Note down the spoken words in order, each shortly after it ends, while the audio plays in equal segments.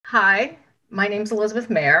Hi, my name's Elizabeth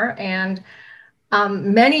Mayer, and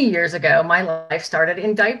many years ago, my life started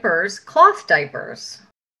in diapers, cloth diapers.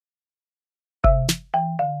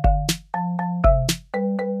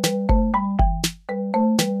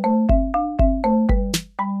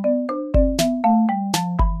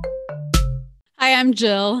 Hi, I'm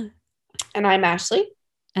Jill, And I'm Ashley.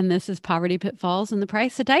 and this is Poverty Pitfalls and the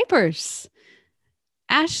Price of Diapers.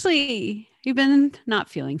 Ashley, you've been not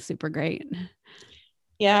feeling super great.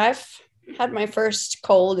 Yeah, I've had my first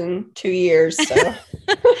cold in 2 years. So,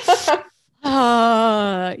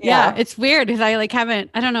 Yeah, yeah. it's weird because I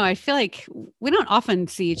don't know. I feel like we don't often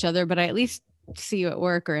see each other, but I at least see you at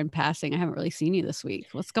work or in passing. I haven't really seen you this week.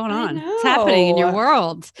 What's going I on? What's happening in your know.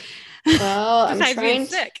 world? Well, I'm Besides being trying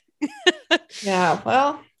to, sick. yeah,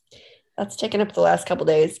 well, that's taken up the last couple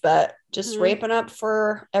days, but just Mhm. ramping up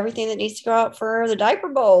for everything that needs to go out for the diaper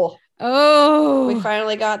bowl. We Oh,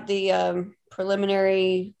 finally got the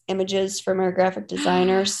preliminary images from our graphic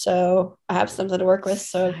designer, so I have something to work with.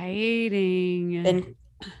 So, I've exciting. been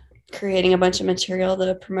creating a bunch of material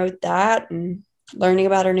to promote that and learning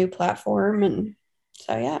about our new platform. And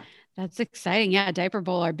so, yeah. That's exciting. Yeah. Diaper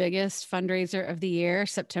Bowl, our biggest fundraiser of the year,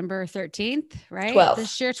 September 13th, right? 12th.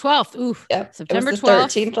 This year, 12th. Ooh, Yep. It was September the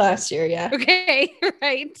 12th. 13th last year. Yeah. Okay,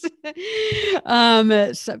 right.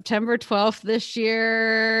 September 12th this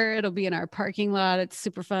year. It'll be in our parking lot. It's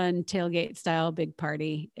super fun, tailgate style, big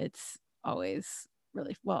party. It's always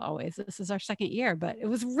really well, always. This is our second year, but it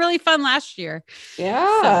was really fun last year. So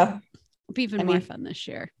Yeah. it'll be even I more mean, fun this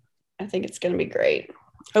year. I think it's going to be great.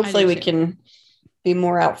 I do Hopefully, we too. can be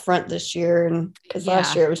more out front this year. And because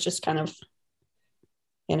last Yeah. year it was just kind of,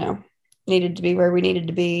 you know, needed to be where we needed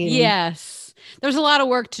to be. And Yes. There's a lot of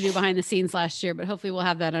work to do behind the scenes last year, but hopefully we'll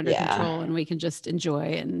have that under yeah. control and we can just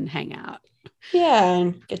enjoy and hang out Yeah.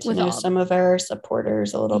 And get to with know all. some of our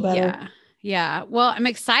supporters a little better. Yeah. Yeah. Well, I'm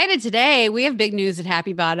excited today. We have big news at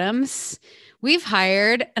Happy Bottoms. We've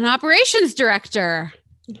hired an operations director.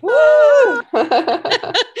 Woo!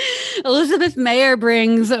 Elizabeth Mayer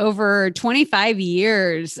brings over 25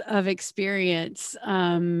 years of experience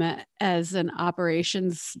as an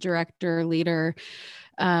operations director, leader.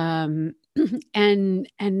 Um, and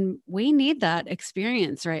we need that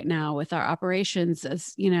experience right now with our operations,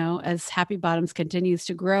 as you know, as Happy Bottoms continues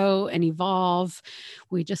to grow and evolve.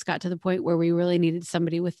 We just got to the point where we really needed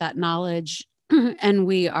somebody with that knowledge. And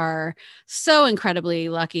we are so incredibly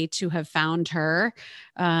lucky to have found her.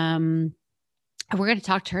 We're going to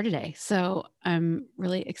talk to her today. So I'm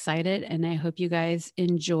really excited, and I hope you guys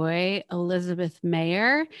enjoy Elizabeth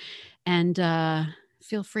Mayer, and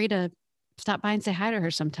feel free to stop by and say hi to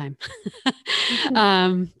her sometime.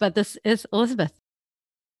 But this is Elizabeth.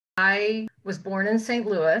 I was born in St.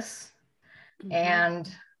 Louis, Mhm.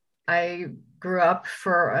 and I grew up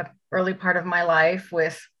for an early part of my life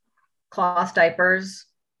with cloth diapers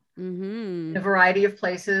in a Mhm. variety of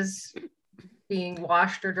places, being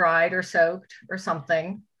washed or dried or soaked or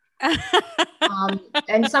something.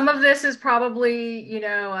 And some of this is probably,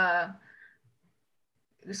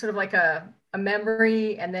 sort of like a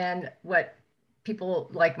memory, and then what people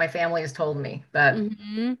like my family has told me. But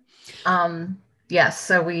Mhm. um,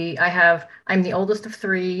 yes, I'm the oldest of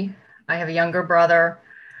three. I have a younger brother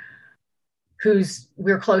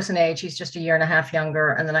we're close in age. He's just a year and a half younger.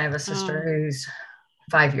 And then I have a sister Oh. who's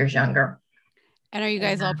 5 years younger. And are you And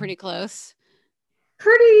guys all pretty close?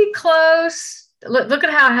 pretty close. Look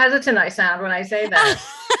at how hesitant I sound when I say that.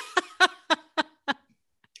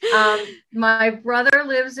 My brother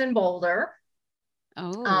lives in Boulder,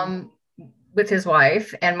 Oh. um, with his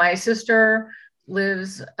wife, and my sister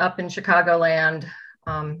lives up in Chicagoland,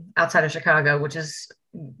 outside of Chicago, which is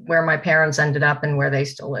where my parents ended up and where they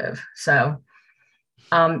still live. So,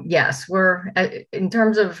 yes, in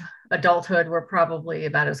terms of adulthood, we're probably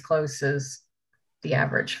about as close as the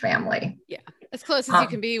average family. Yeah. As close as you Um,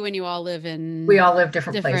 can be when you all live we in all live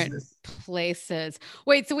different different places. places.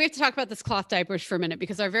 Wait, so we have to talk about this cloth diapers for a minute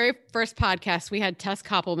because our very first podcast, we had Tess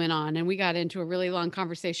Koppelman on and we got into a really long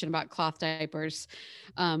conversation about cloth diapers,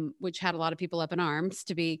 which had a lot of people up in arms,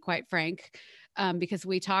 to be quite frank, because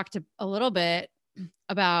we talked a little bit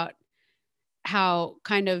about how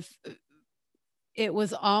kind of it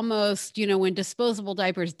was almost, when disposable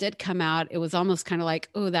diapers did come out, it was almost kind of like,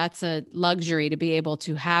 oh, that's a luxury to be able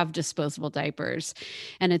to have disposable diapers.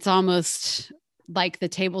 And it's almost like the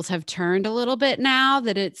tables have turned a little bit now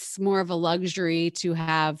that it's more of a luxury to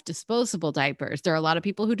have disposable diapers. There are a lot of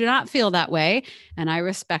people who do not feel that way, and I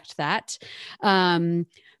respect that.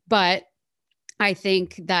 But I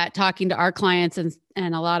think that talking to our clients and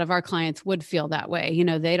a lot of our clients would feel that way.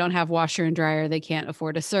 They don't have washer and dryer. They can't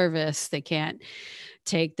afford a service. They can't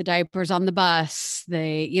take the diapers on the bus.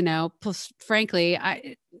 They, plus frankly,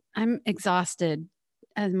 I'm exhausted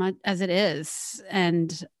as much as it is.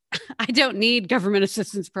 And I don't need government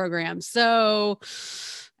assistance programs. So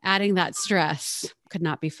adding that stress could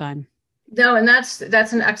not be fun. No, and that's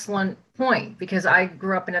an excellent point, because I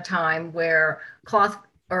grew up in a time where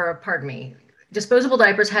disposable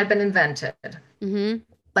diapers had been invented,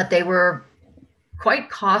 but they were quite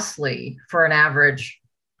costly for an average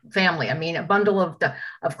family. I mean, a bundle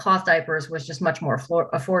of cloth diapers was just much more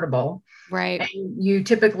affordable. Right. And you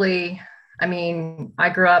typically, I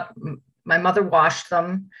grew up, my mother washed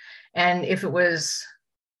them, and if it was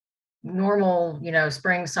normal,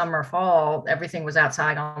 spring, summer, fall, everything was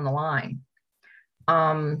outside on the line.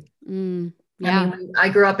 I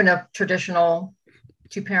grew up in a traditional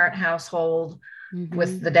 2-parent household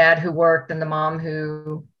with the dad who worked and the mom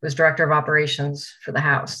who was director of operations for the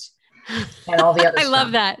house and all the other I stuff.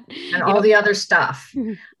 love that. And all the other stuff.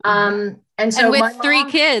 And with 3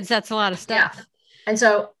 kids, that's a lot of stuff. Yeah. And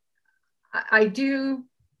so I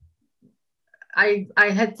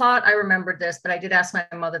had thought I remembered this, but I did ask my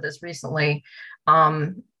mother this recently,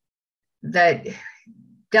 that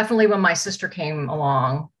definitely when my sister came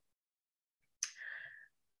along,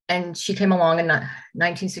 and she came along in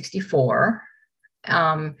 1964,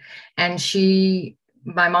 and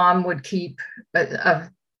my mom would keep a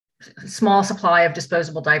small supply of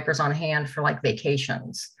disposable diapers on hand for like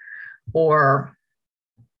vacations or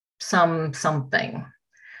something.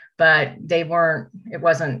 But it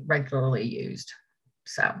wasn't regularly used.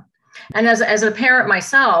 So, and as a parent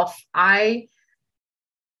myself, I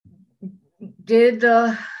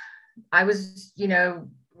was,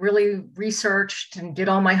 really researched and did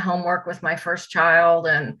all my homework with my first child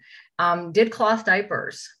and did cloth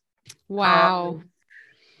diapers. Wow.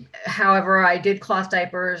 However, I did cloth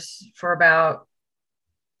diapers for about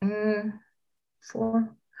 4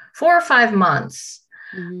 or 5 months.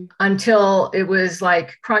 Until it was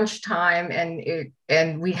like crunch time,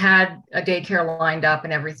 and we had a daycare lined up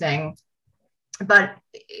and everything. But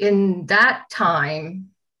in that time,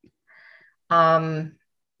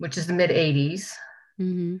 which is the mid 80s,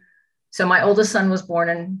 so my oldest son was born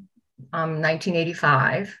in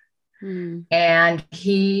 1985, and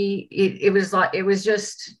it was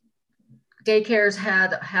just daycares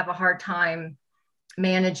have a hard time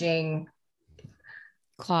managing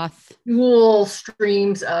cloth dual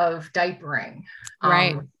streams of diapering.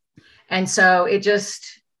 Right. And so it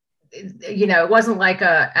just, it wasn't like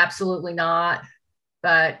absolutely not,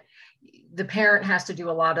 but the parent has to do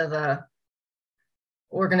a lot of the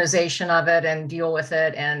organization of it and deal with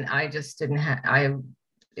it. And I just didn't have the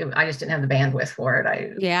bandwidth for it.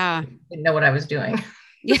 I didn't know what I was doing.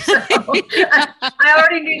 Yeah. So I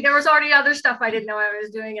already knew there was already other stuff I didn't know I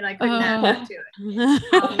was doing, and I couldn't add to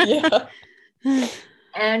it.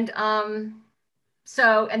 And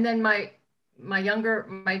so, and then my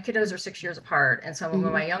kiddos are 6 years apart. And so when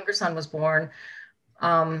my younger son was born,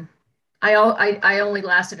 I only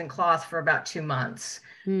lasted in cloth for about 2 months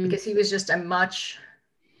because he was just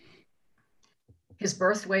his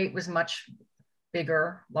birth weight was much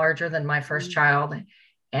larger than my first child,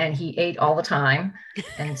 and he ate all the time.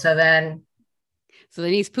 And so then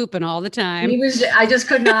he's pooping all the time. I just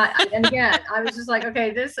could not. And again, I was just like,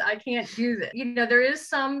 okay, I can't do this. There is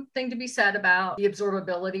something to be said about the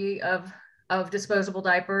absorbability of disposable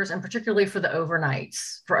diapers, and particularly for overnight.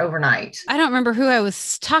 I don't remember who I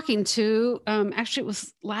was talking to. Actually, it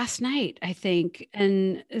was last night, I think.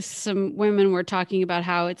 And some women were talking about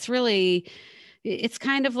how it's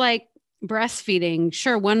kind of like breastfeeding.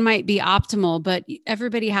 Sure, one might be optimal, but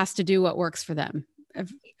everybody has to do what works for them.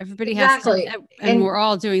 Everybody exactly. has to, and we're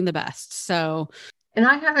all doing the best. So, and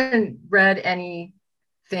I haven't read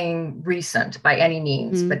anything recent by any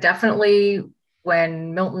means, but definitely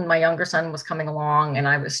when Milton, my younger son, was coming along, and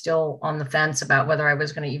I was still on the fence about whether I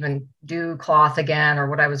was going to even do cloth again or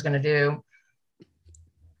what I was going to do.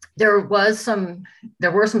 There were some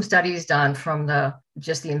studies done from the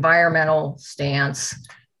environmental stance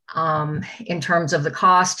in terms of the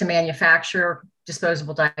cost to manufacture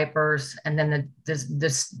disposable diapers, and then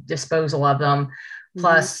this disposal of them,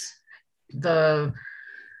 plus the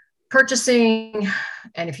purchasing,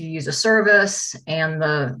 and if you use a service, and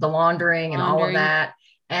the laundering and all of that.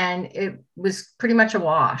 And it was pretty much a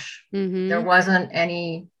wash. There wasn't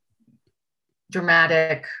any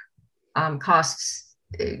dramatic costs.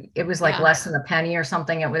 It was like less than a penny or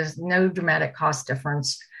something. It was no dramatic cost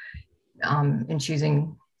difference in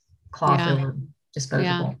choosing cloth over disposable.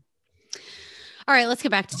 Yeah. All right, let's get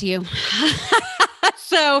back to you.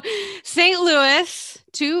 So St. Louis,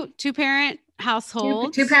 two-parent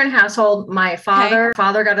household. Two-parent household. My father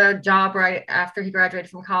got a job right after he graduated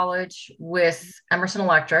from college with Emerson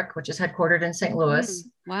Electric, which is headquartered in St. Louis.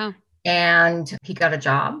 Wow. And he got a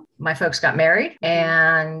job. My folks got married,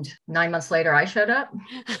 and 9 months later, I showed up.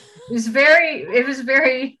 It was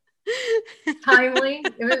very timely.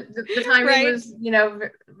 The timing Right. was,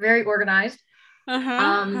 very organized.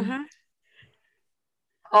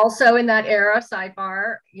 Also in that era,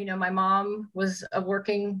 sidebar, my mom was a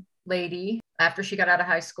working lady after she got out of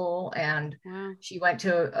high school, and she went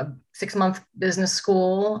to a 6-month business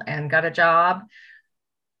school and got a job.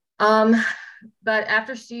 But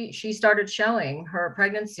after she started showing her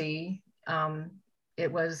pregnancy,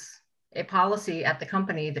 it was a policy at the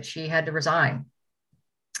company that she had to resign.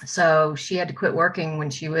 So she had to quit working when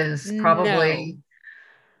she was probably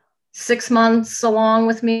 6 months along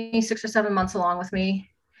with me, 6 or 7 months along with me.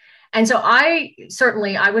 And so I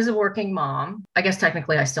was a working mom. I guess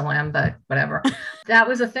technically I still am, but whatever. That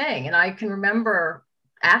was a thing. And I can remember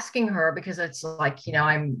asking her, because it's like,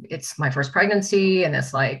 it's my first pregnancy, and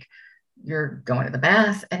it's like, you're going to the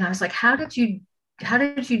bath. And I was like, how did you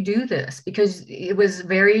do this? Because it was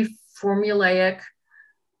very formulaic,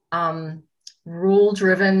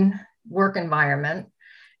 rule-driven work environment.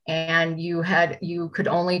 And you could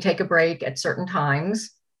only take a break at certain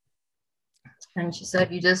times. And she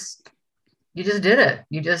said, you just did it.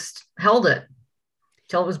 You just held it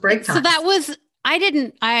till it was break time. So that was,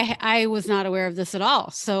 I was not aware of this at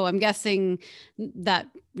all. So I'm guessing that,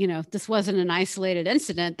 this wasn't an isolated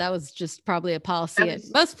incident. That was just probably a policy at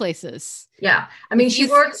most places. Yeah. I mean, she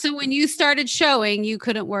worked. So when you started showing, you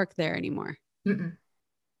couldn't work there anymore. Mm-mm.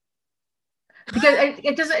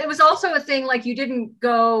 Because it was also a thing, like, you didn't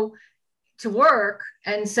go to work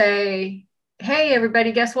and say, hey,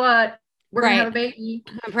 everybody, guess what? We're going to have a baby.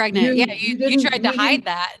 I'm pregnant. You tried to hide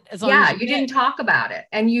that as long as you didn't talk about it.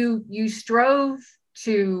 And you strove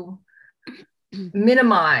to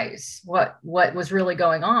minimize what was really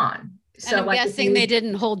going on. So I'm guessing they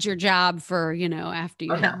didn't hold your job for, after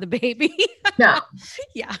you had the baby. No.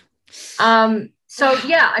 Yeah. So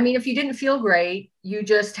yeah, I mean, if you didn't feel great, you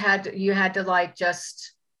had to like,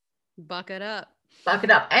 just buck it up.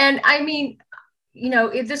 And I mean,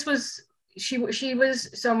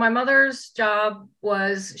 so my mother's job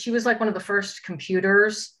was, she was like one of the first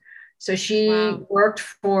computers. So she worked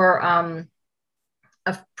for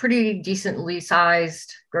a pretty decently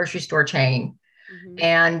sized grocery store chain. Mm-hmm.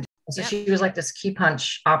 And so she was like this key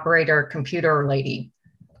punch operator, computer lady.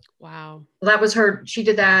 Wow. Well, that was her. She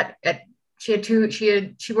did that she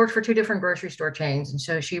worked for 2 different grocery store chains. And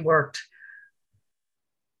so she worked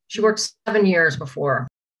 7 years before.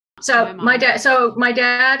 So my dad,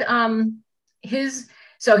 his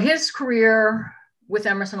career with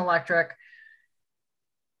Emerson Electric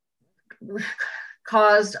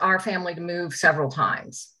caused our family to move several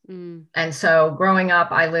times. Mm. And so growing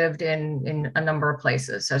up, I lived in a number of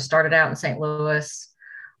places. So I started out in St. Louis.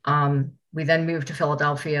 We then moved to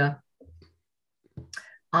Philadelphia.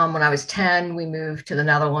 When I was 10, we moved to the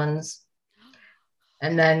Netherlands.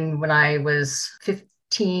 And then when I was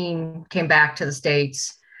 15, came back to the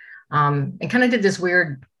States, and kind of did this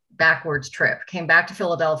weird backwards trip. Came back to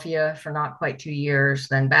Philadelphia for not quite 2 years,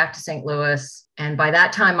 then back to St. Louis. And by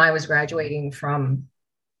that time, I was graduating from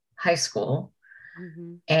high school.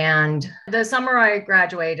 Mm-hmm. And the summer I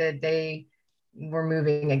graduated, they were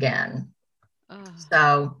moving again. Oh.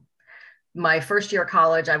 So my first year of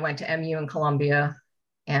college, I went to MU in Columbia,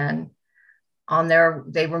 and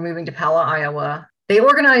they were moving to Pella, Iowa. They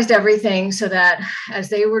organized everything so that as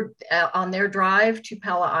they were on their drive to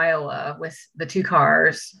Pella, Iowa with the 2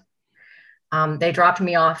 cars, they dropped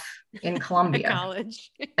me off in Columbia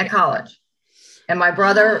at college. And my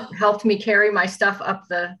brother helped me carry my stuff up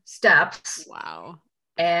the steps. Wow.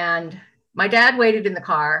 And my dad waited in the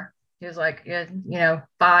car. He was like,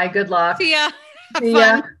 bye, good luck. See ya. See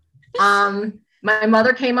ya. My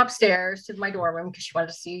mother came upstairs to my dorm room because she wanted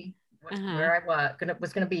to see where I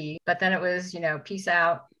was going to be. But then it was, peace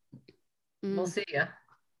out. We'll see ya.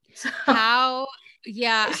 So,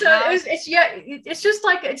 it's just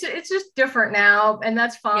like, it's just different now, and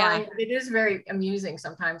that's fine. Yeah. But it is very amusing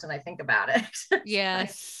sometimes when I think about it.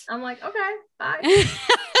 Yes. I'm like, okay, bye.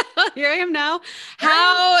 Here I am now.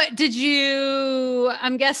 How did you,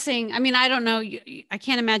 I'm guessing, I mean, I don't know. I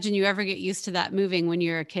can't imagine you ever get used to that moving when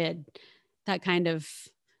you're a kid, that kind of.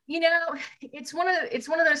 It's one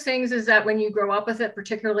of those things, is that when you grow up with it,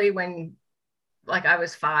 particularly when, like, I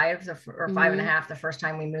was 5 or 5.5 the first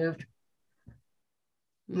time we moved,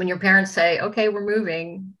 when your parents say, okay, we're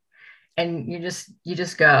moving, and you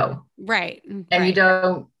just go. Right. And you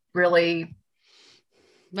don't really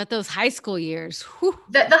But those high school years, whew.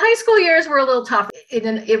 The high school years were a little tough.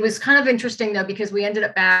 It was kind of interesting though, because we ended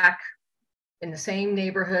up back in the same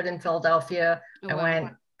neighborhood in Philadelphia. Oh,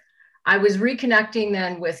 wow. I was reconnecting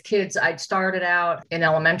then with kids I'd started out in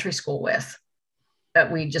elementary school with,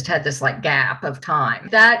 that we just had this like gap of time.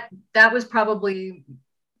 That was probably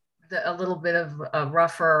a little bit of a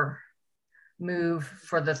rougher move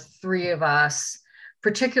for the three of us,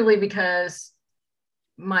 particularly because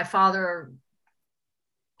my father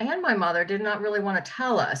and my mother did not really want to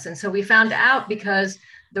tell us. And so we found out because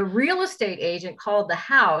the real estate agent called the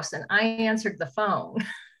house and I answered the phone.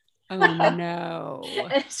 Oh no.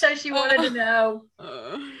 And so she wanted to know,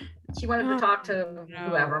 she wanted to talk to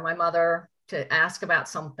whoever, my mother, to ask about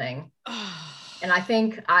something. And I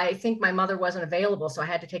think my mother wasn't available, so I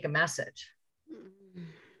had to take a message.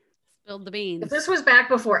 Spilled the beans. If this was back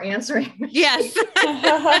before answering. Yes.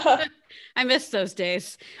 I miss those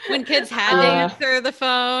days when kids had to answer the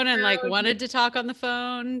phone and like wanted to talk on the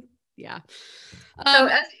phone. Yeah. So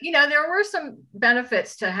as you know, there were some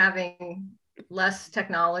benefits to having less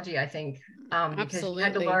technology, I think, because you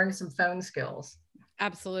had to learn some phone skills.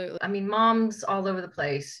 Absolutely. I mean, moms all over the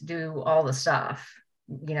place do all the stuff.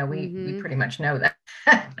 You know, we pretty much know that.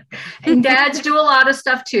 And dads do a lot of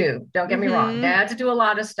stuff too. Don't get me wrong. Dads do a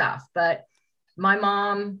lot of stuff. But my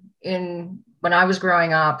mom, when I was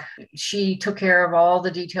growing up, she took care of all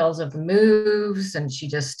the details of the moves, and she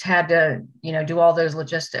just had to, do all those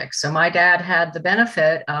logistics. So my dad had the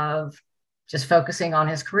benefit of just focusing on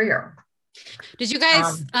his career. Did you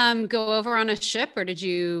guys go over on a ship, or did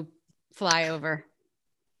you fly over?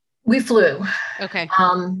 We flew. Okay.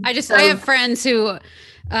 I have friends who,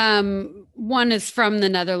 one is from the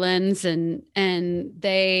Netherlands and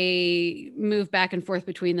they move back and forth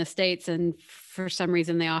between the States. And for some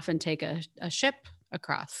reason they often take a ship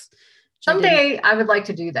across. Someday I would like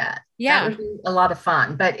to do that. Yeah. That would be a lot of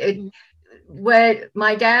fun. But what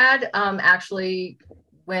my dad, actually,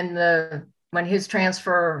 when his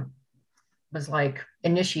transfer was like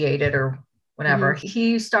initiated or whatever,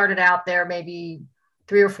 he started out there maybe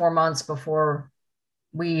 3 or 4 months before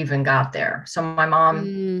we even got there. So my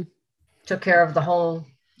mom took care of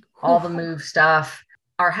all the move stuff.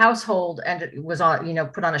 Our household was on,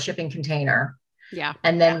 put on a shipping container. Yeah.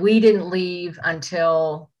 And then we didn't leave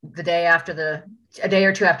until a day or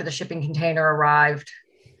two after the shipping container arrived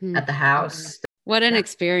at the house. What an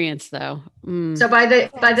experience though. So by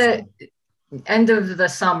the end of the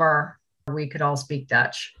summer, we could all speak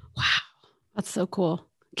Dutch. Wow. That's so cool.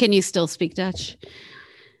 Can you still speak Dutch?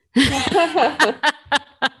 I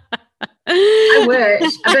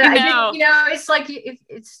wish, but I think, it's like,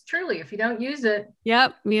 it's truly, if you don't use it,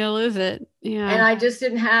 yep, you'll lose it. Yeah. And I just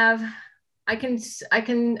didn't have, I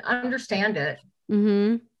can understand it.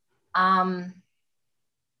 And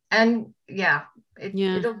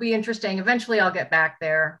it'll be interesting. Eventually I'll get back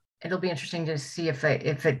there. It'll be interesting to see if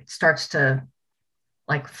it starts to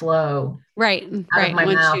like flow out of my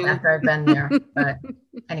mouth after I've been there. But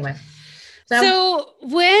anyway. So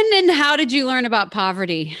when and how did you learn about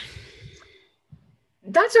poverty?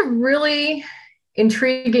 That's a really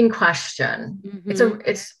intriguing question.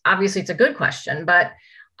 It's obviously a good question, but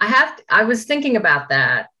I was thinking about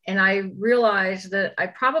that and I realized that I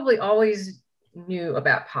probably always knew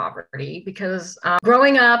about poverty because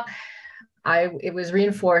growing up, it was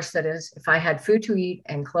reinforced that if I had food to eat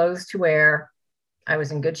and clothes to wear, I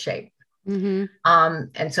was in good shape. And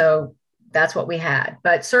so that's what we had.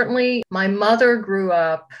 But certainly my mother grew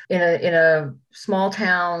up in a small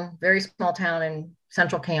town, very small town in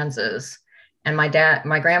central Kansas. And my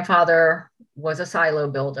grandfather was a silo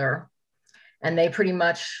builder, and they pretty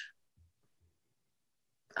much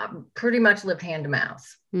lived hand to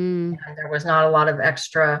mouth. And there was not a lot of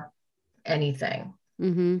extra anything.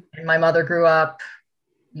 And my mother grew up,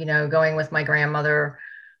 going with my grandmother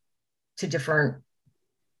to different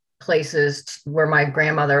places where my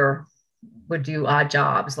grandmother would do odd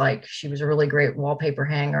jobs. Like she was a really great wallpaper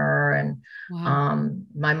hanger. And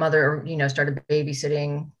my mother, started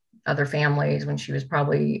babysitting other families when she was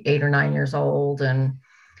probably 8 or 9 years old. And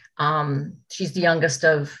she's the youngest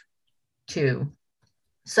of 2.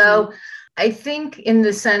 So I think in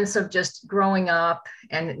the sense of just growing up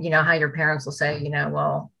and, how your parents will say,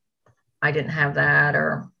 well, I didn't have that,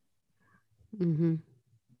 or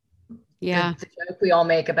yeah, the joke we all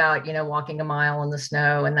make about, walking a mile in the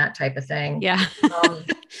snow and that type of thing. Yeah.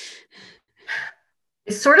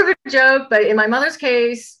 It's sort of a joke, but in my mother's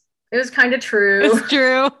case, it was kind of true. It's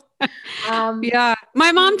true. Yeah.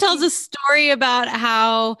 My mom tells a story about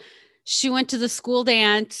how she went to the school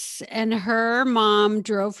dance and her mom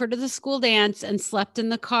drove her to the school dance and slept in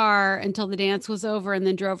the car until the dance was over and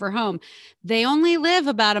then drove her home. They only live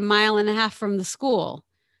about 1.5 miles from the school,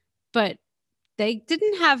 but they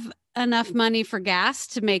didn't have enough money for gas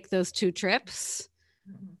to make those 2 trips.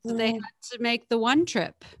 So they had to make the 1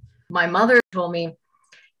 trip. My mother told me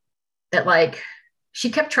that like she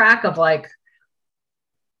kept track of like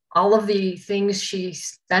all of the things she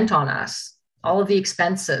spent on us, all of the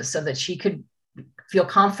expenses, so that she could feel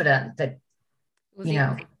confident that, you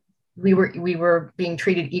know, we were being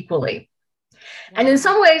treated equally. And in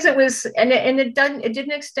some ways it was, and it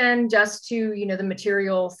didn't extend just to, you know, the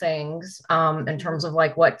material things, in terms of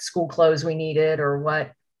like what school clothes we needed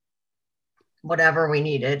or whatever we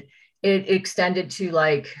needed. It extended to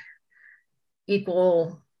like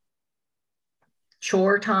equal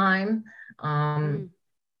chore time. And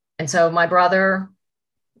so my brother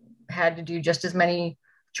had to do just as many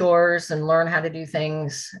chores and learn how to do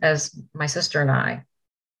things as my sister and I.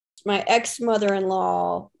 My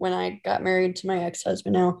ex-mother-in-law, when I got married to my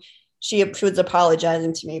ex-husband now, she was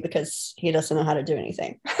apologizing to me because he doesn't know how to do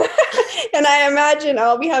anything. And I imagine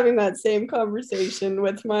I'll be having that same conversation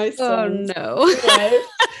with my son. Oh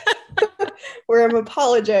no. Where I'm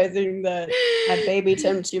apologizing that I babied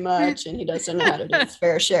him too much and he doesn't know how to do his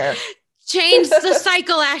fair share. Change the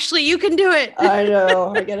cycle, Ashley. You can do it. I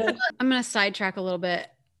know. I get it. I'm going to sidetrack a little bit.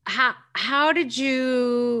 How did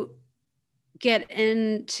you get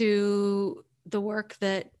into the work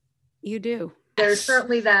that you do? There's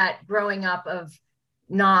certainly that growing up of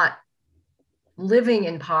not living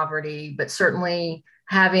in poverty, but certainly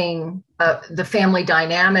having the family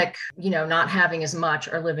dynamic, you know, not having as much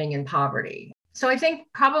or living in poverty. So I think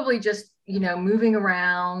probably just, you know, moving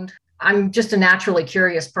around. I'm just a naturally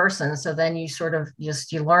curious person. So then you sort of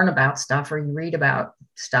just, you learn about stuff or you read about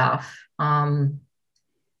stuff.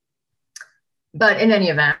 But in any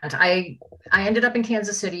event, I ended up in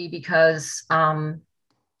Kansas City because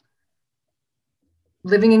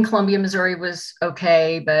living in Columbia, Missouri was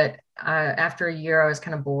okay. But after a year, I was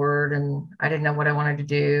kind of bored and I didn't know what I wanted to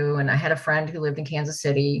do. And I had a friend who lived in Kansas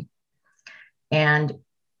City. And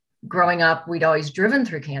growing up, we'd always driven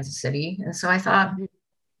through Kansas City. And so I thought,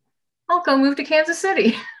 I'll go move to Kansas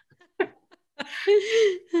City.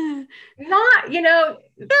 Not, you know,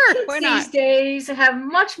 sure, why not? These days have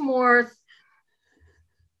much more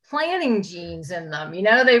planning genes in them. You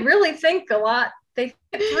know, they really think a lot, they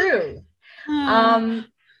think through.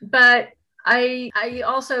 But I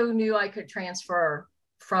also knew I could transfer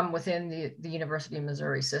from within the University of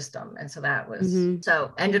Missouri system. And so that was,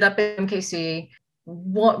 so ended up in MKC,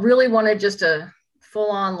 really wanted just a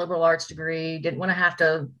full-on liberal arts degree, didn't want to have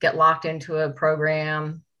to get locked into a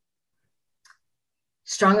program.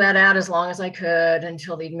 Strung that out as long as I could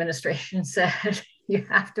until the administration said, you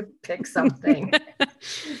have to pick something.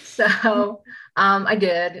 So I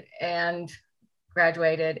did and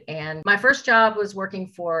graduated. And my first job was working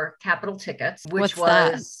for Capital Tickets, which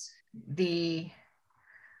was the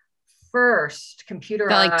first computerized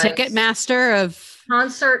like Ticketmaster of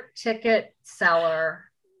concert ticket seller.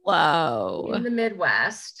 Whoa. In the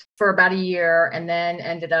Midwest for about a year, and then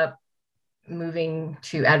ended up moving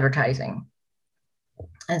to advertising.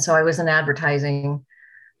 And so I was in advertising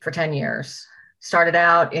for 10 years. Started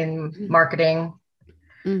out in marketing.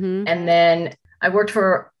 And then I worked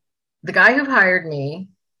for the guy who hired me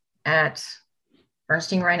at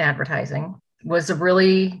Bernstein Rhine Advertising. Was a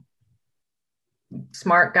really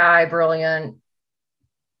smart guy, brilliant,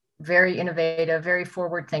 very innovative, very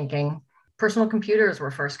forward thinking. Personal computers were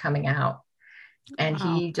first coming out. And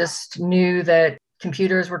he just knew that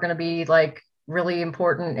computers were going to be like really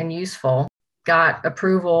important and useful. Got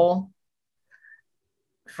approval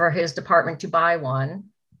for his department to buy one.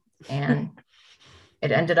 And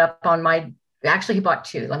it ended up on actually he bought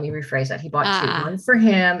 2. Let me rephrase that. He bought 2, one for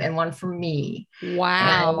him and one for me.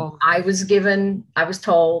 Wow. And I was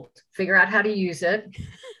told, figure out how to use it.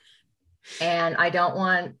 And I don't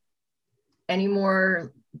want any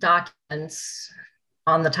more documents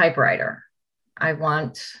on the typewriter. I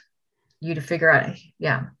want you to figure out.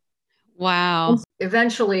 Yeah. Wow.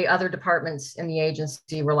 Eventually other departments in the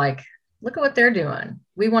agency were like, look at what they're doing.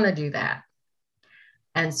 We want to do that.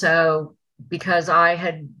 And so because I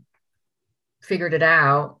had figured it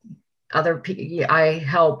out, I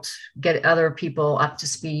helped get other people up to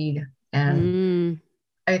speed. And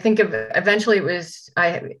I think eventually it was,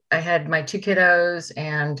 I had my 2 kiddos.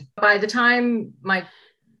 And by the time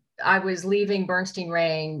I was leaving Bernstein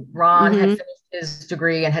Rhine, Ron had finished his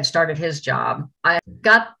degree and had started his job. I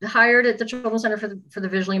got hired at the Children's Center for the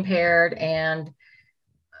Visually Impaired. And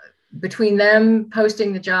between them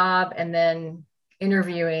posting the job and then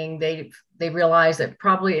interviewing, they realized that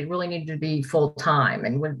probably it really needed to be full time.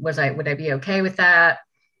 And would I be okay with that?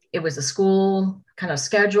 It was a school kind of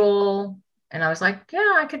schedule, and I was like,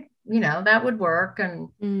 yeah, I could, that would work. And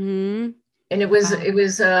and it was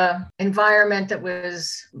a environment that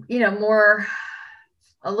was, more,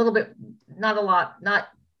 a little bit, not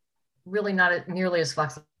nearly as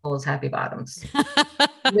flexible as Happy Bottoms.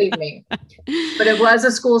 Believe me. But it was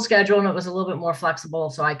a school schedule, and it was a little bit more flexible,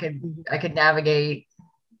 so I could navigate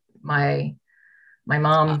my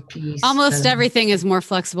mom piece. Almost everything is more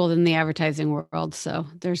flexible than the advertising world, so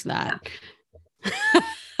there's that. Yeah.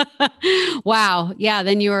 Wow. Yeah.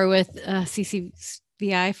 Then you were with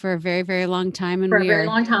CCVI for a very, very long time, and for a very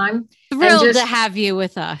long time. Thrilled to have you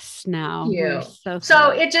with us now.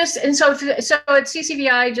 So at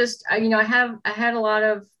CCVI, I had a lot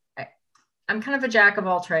of. I'm kind of a jack of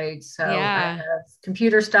all trades. So I have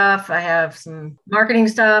computer stuff. I have some marketing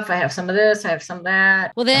stuff. I have some of this. I have some of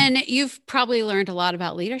that. Well, then you've probably learned a lot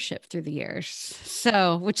about leadership through the years.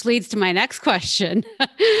 So, which leads to my next question.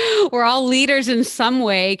 We're all leaders in some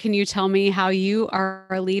way. Can you tell me how you are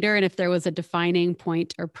a leader, and if there was a defining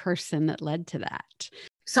point or person that led to that?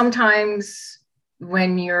 Sometimes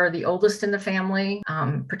when you're the oldest in the family,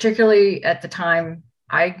 particularly at the time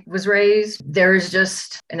I was raised, there's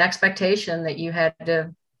just an expectation that you had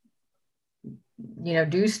to,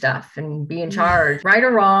 do stuff and be in charge. Right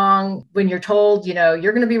or wrong, when you're told, you're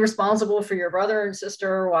going to be responsible for your brother and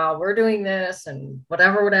sister while we're doing this and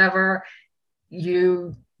whatever,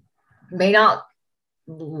 you may not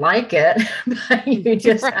like it, but you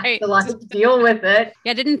just have to deal with it.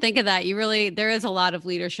 Yeah, I didn't think of that. There is a lot of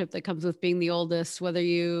leadership that comes with being the oldest, whether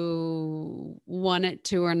you want it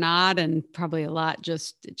to or not, and probably a lot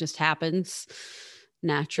it just happens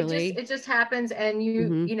naturally. It just happens, and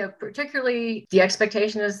you particularly the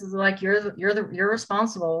expectation is like you're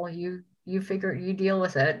responsible. You deal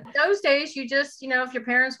with it. Those days, you just if your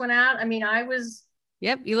parents went out. I mean, I was.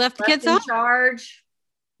 Yep, you left the kids in charge.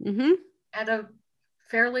 At a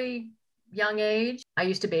fairly young age. I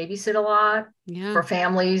used to babysit a lot for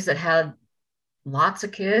families that had lots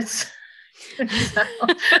of kids. My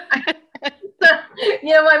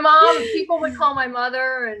mom, people would call my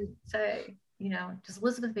mother and say, does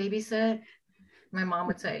Elizabeth babysit? My mom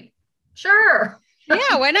would say, sure.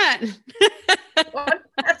 Yeah, why not?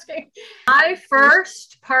 My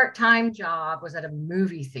first part-time job was at a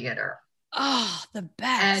movie theater. Oh, the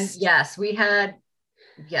best. And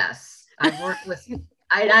I worked with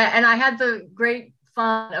I had the great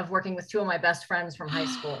fun of working with two of my best friends from high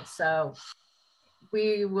school. So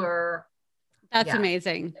we were. That's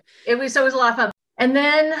amazing. It was a lot of fun. And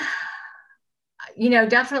then,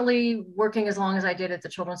 definitely working as long as I did at the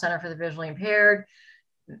Children's Center for the Visually Impaired.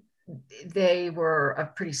 They were a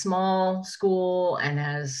pretty small school, and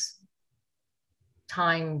as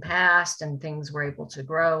time passed and things were able to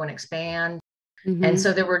grow and expand. And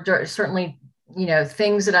so there were certainly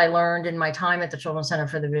things that I learned in my time at the Children's Center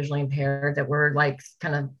for the Visually Impaired that were like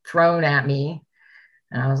kind of thrown at me.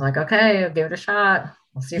 And I was like, okay, I'll give it a shot.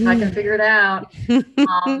 We'll see if I can figure it out.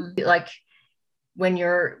 Like when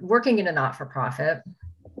you're working in a not-for-profit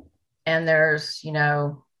and there's,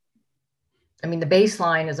 the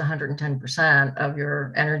baseline is 110% of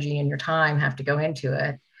your energy and your time have to go into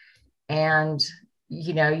it. And,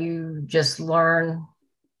 you just learn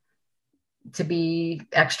to be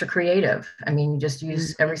extra creative. You just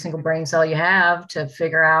use every single brain cell you have to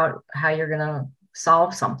figure out how you're going to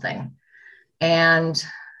solve something. And,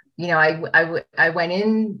 I went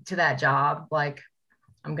into that job like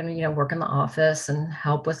I'm going to, work in the office and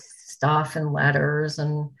help with stuff and letters.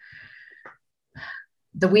 And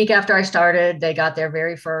the week after I started, they got their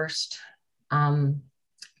very first donor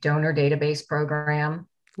database program.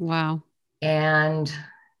 Wow. And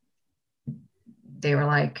they were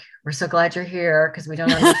like, we're so glad you're here because we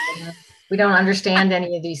don't understand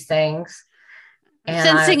any of these things. And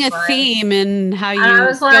sensing a theme in how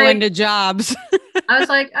you go into jobs. I was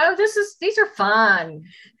like, oh, these are fun.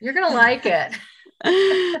 You're going to like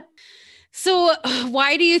it. So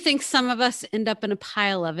why do you think some of us end up in a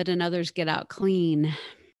pile of it and others get out clean?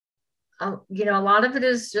 A lot of it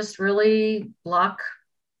is just really luck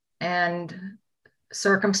and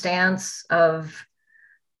circumstance of,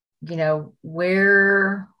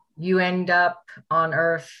 where you end up on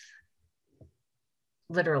earth,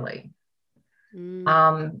 literally.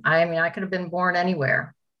 I could have been born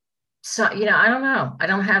anywhere. So, I don't know. I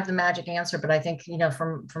don't have the magic answer, but I think,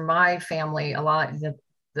 from my family, a lot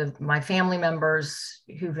my family members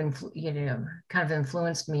who've, kind of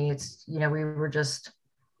influenced me, it's, we were just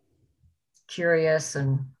curious.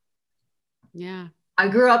 And yeah, I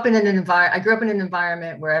grew up in an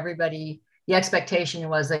environment where everybody the expectation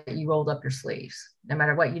was that you rolled up your sleeves. No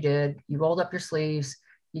matter what you did, you rolled up your sleeves,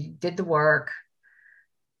 you did the work,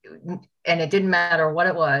 and it didn't matter what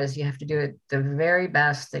it was. You have to do it the very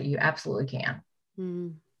best that you absolutely can.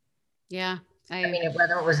 Mm. Yeah. I mean,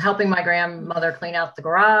 whether it was helping my grandmother clean out the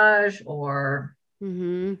garage or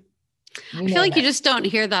I feel like you just don't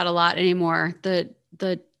hear that a lot anymore. The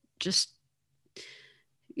just,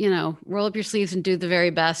 you know, roll up your sleeves and do the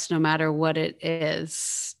very best, no matter what it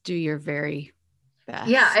is. Do your very best.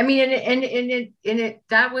 Yeah. I mean, and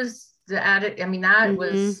that was the added, I mean, that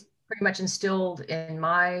was pretty much instilled in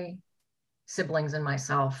my siblings and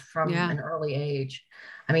myself from an early age.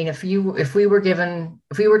 I mean, if we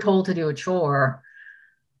were told to do a chore,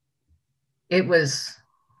 it was,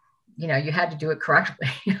 you know, you had to do it correctly.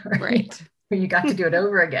 Right. You got to do it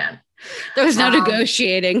over again. There was no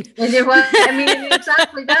negotiating. And there was, I mean,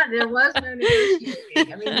 exactly that. There was no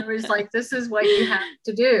negotiating. I mean, there was like, this is what you have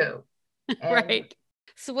to do. And, right.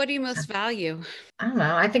 So what do you most value? I don't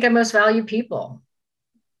know. I think I most value people.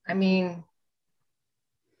 I mean,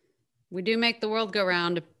 we do make the world go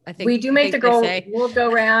round. I think we do make the world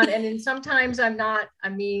go round. And then sometimes I'm not, I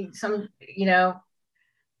mean, some, you know,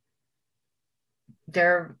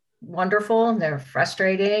 they're wonderful and they're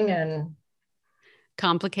frustrating and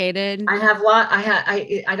complicated. I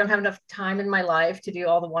don't have enough time in my life to do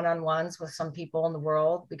all the one-on-ones with some people in the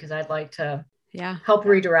world because I'd like to help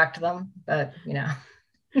redirect them. But, you know.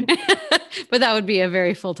 But that would be a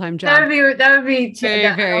very full-time job. That would be very,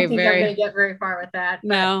 I don't think I'm going to get very far with that. But,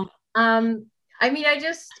 no. I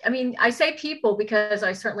mean, I say people because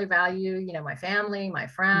I certainly value, you know, my family, my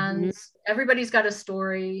friends. Everybody's got a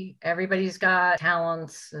story. Everybody's got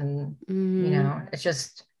talents, and you know, it's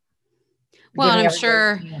just. Well, and I'm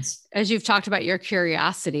sure as you've talked about your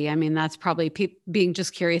curiosity, I mean, that's probably being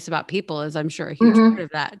just curious about people is, I'm sure, a huge part of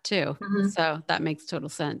that too. So that makes total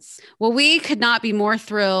sense. Well, we could not be more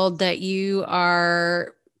thrilled that you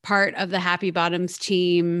are part of the Happy Bottoms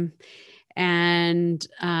team. And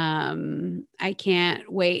I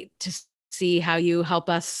can't wait to see how you help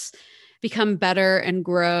us become better and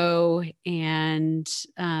grow. And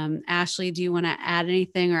Ashley, do you want to add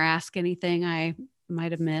anything or ask anything I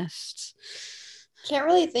might have missed? Can't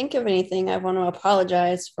really think of anything. I want to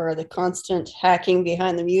apologize for the constant hacking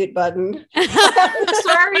behind the mute button.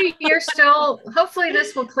 Sorry, hopefully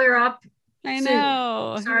this will clear up. I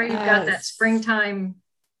know. Soon. Sorry, you've got that springtime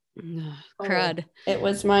crud. It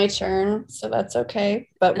was my turn, so that's okay.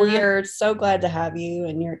 But we are so glad to have you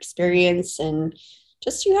and your experience, and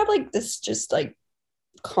just you have like this just like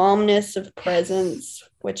calmness of presence,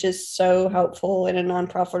 which is so helpful in a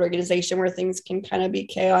nonprofit organization where things can kind of be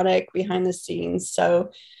chaotic behind the scenes.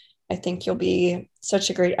 So I think you'll be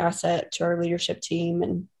such a great asset to our leadership team.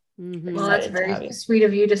 And well, that's very sweet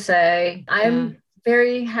of you to say. I'm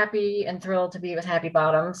very happy and thrilled to be with Happy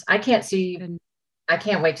Bottoms. I can't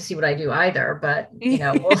wait to see what I do either, but you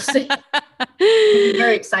know, we'll see. It's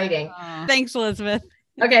very exciting. Thanks, Elizabeth.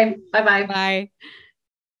 Okay. Bye-bye. Bye.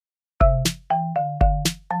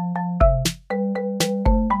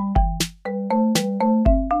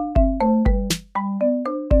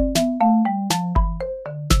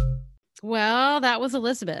 Well, that was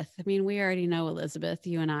Elizabeth. I mean, we already know Elizabeth,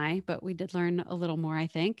 you and I, but we did learn a little more, I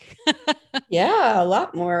think. Yeah, a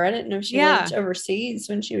lot more. I didn't know she lived overseas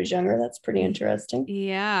when she was younger. That's pretty interesting.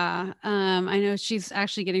 Yeah. I know she's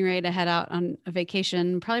actually getting ready to head out on a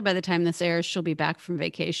vacation. Probably by the time this airs, she'll be back from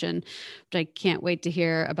vacation. But I can't wait to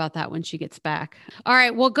hear about that when she gets back. All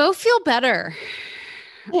right. Well, go feel better.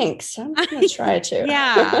 Thanks. I'm going to try to.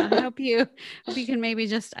 Yeah. I hope you can maybe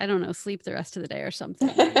just, I don't know, sleep the rest of the day or something.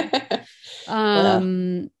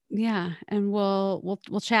 Yeah. And we'll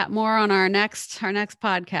chat more on our next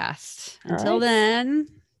podcast. Until then,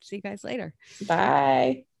 see you guys later.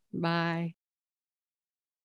 Bye. Bye.